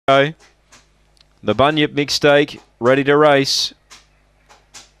The Bunyip Mistake, ready to race.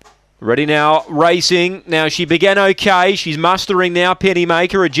 Ready now, racing. Now she began okay. She's mustering now.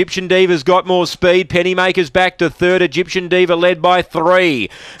 Pennymaker. Egyptian Diva's got more speed. Pennymaker's back to third. Egyptian Diva led by 3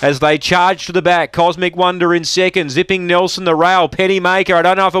 as they charge to the back. Cosmic Wonder in second. Zipping Nelson the rail. Pennymaker, I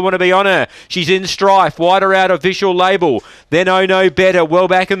don't know if I want to be on her. She's in strife. Wider out official label. Then Oh No Better. Well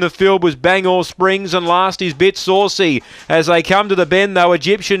back in the field was Bangor Springs, and last is Bit Saucy. As they come to the bend though,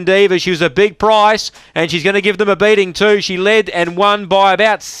 Egyptian Diva, she was a big price and she's going to give them a beating too. She led and won by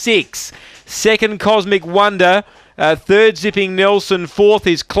about 6. Second, Cosmic Wonder. Third, Zipping Nelson. Fourth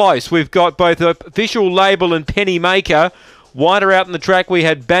is close. We've got both official label and Pennymaker. Wider out in the track we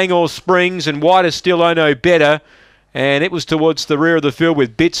had Bangor Springs, and wider still Oh No Better. And it was towards the rear of the field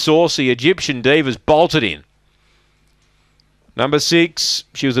with Bit Saucy. Egyptian Divas bolted in. Number 6,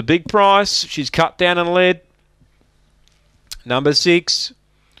 she was a big price. She's cut down and led. Number 6,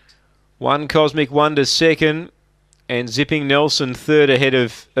 1 Cosmic Wonder second. And Zipping Nelson third ahead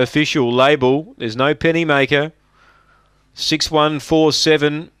of official label. There's no Pennymaker.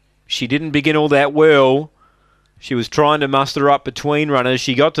 6-1-4-7. She didn't begin all that well. She was trying to muster up between runners.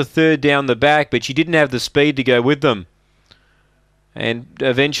 She got to third down the back, but she didn't have the speed to go with them. And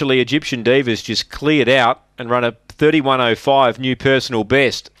eventually Egyptian Divas just cleared out and run a 31.05 new personal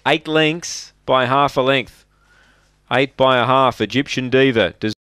best. 8 lengths by half a length. 8 by a half. Egyptian Diva.